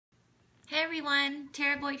Hey everyone,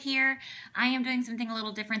 Tara Boyd here. I am doing something a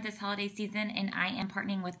little different this holiday season, and I am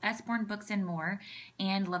partnering with Usborne Books and More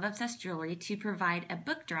and Love Obsessed Jewelry to provide a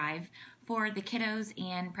book drive for the kiddos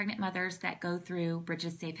and pregnant mothers that go through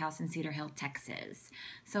Bridges Safehouse in Cedar Hill, Texas.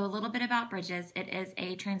 So a little bit about Bridges. It is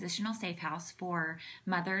a transitional safe house for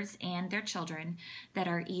mothers and their children that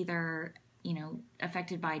are either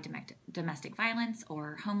affected by domestic violence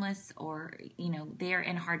or homeless, or, they're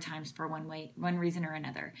in hard times for one reason or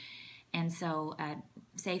another. And so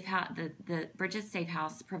the Bridges Safe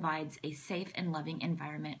House provides a safe and loving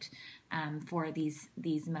environment for these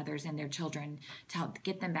mothers and their children to help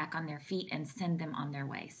get them back on their feet and send them on their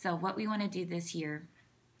way. So what we want to do this year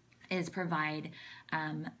is provide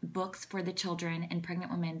books for the children and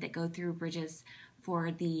pregnant women that go through Bridges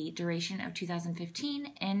for the duration of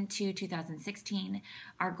 2015 into 2016.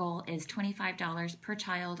 Our goal is $25 per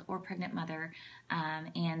child or pregnant mother,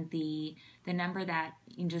 and the number that,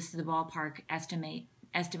 just the ballpark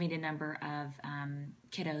estimated number of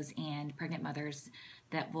kiddos and pregnant mothers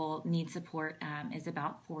that will need support is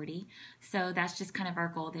about 40. So that's just kind of our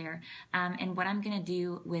goal there. And what I'm going to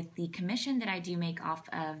do with the commission that I do make off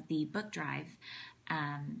of the book drive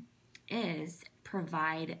is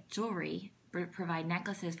provide jewelry, provide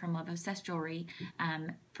necklaces from Love Obsessed Jewelry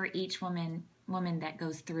for each woman that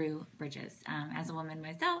goes through Bridges. As a woman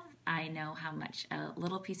myself, I know how much a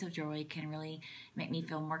little piece of jewelry can really make me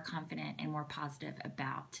feel more confident and more positive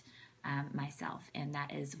about myself, and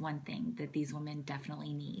that is one thing that these women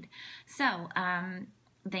definitely need. So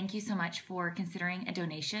thank you so much for considering a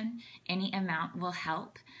donation. Any amount will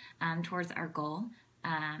help towards our goal.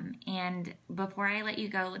 And before I let you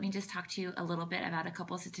go, let me just talk to you a little bit about a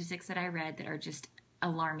couple of statistics that I read that are just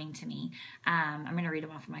alarming to me. I'm going to read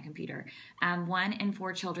them off of my computer. 1 in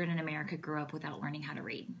 4 children in America grew up without learning how to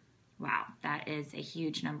read. Wow, that is a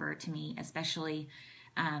huge number to me, especially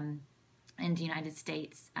in the United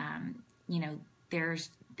States.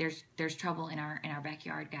 There's trouble in our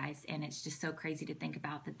backyard, guys, and it's just so crazy to think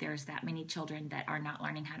about that there's that many children that are not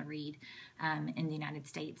learning how to read in the United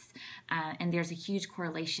States. And there's a huge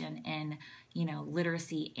correlation in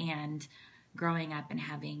literacy and growing up and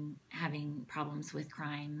having problems with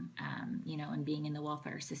crime, and being in the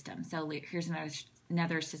welfare system. So here's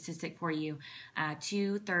another statistic for you.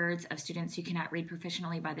 2/3 of students who cannot read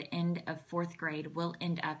proficiently by the end of 4th grade will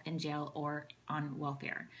end up in jail or on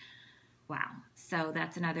welfare. Wow. So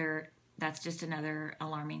that's just another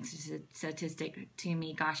alarming statistic to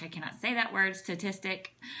me. Gosh, I cannot say that word,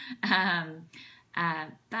 statistic.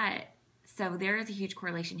 But so there is a huge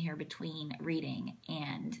correlation here between reading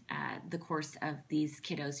and the course of these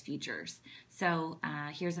kiddos' futures. So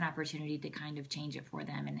here's an opportunity to kind of change it for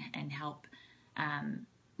them and help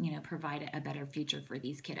provide a better future for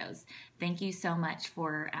these kiddos. Thank you so much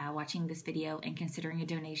for watching this video and considering a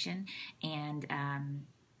donation. And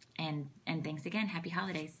thanks again. Happy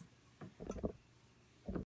holidays.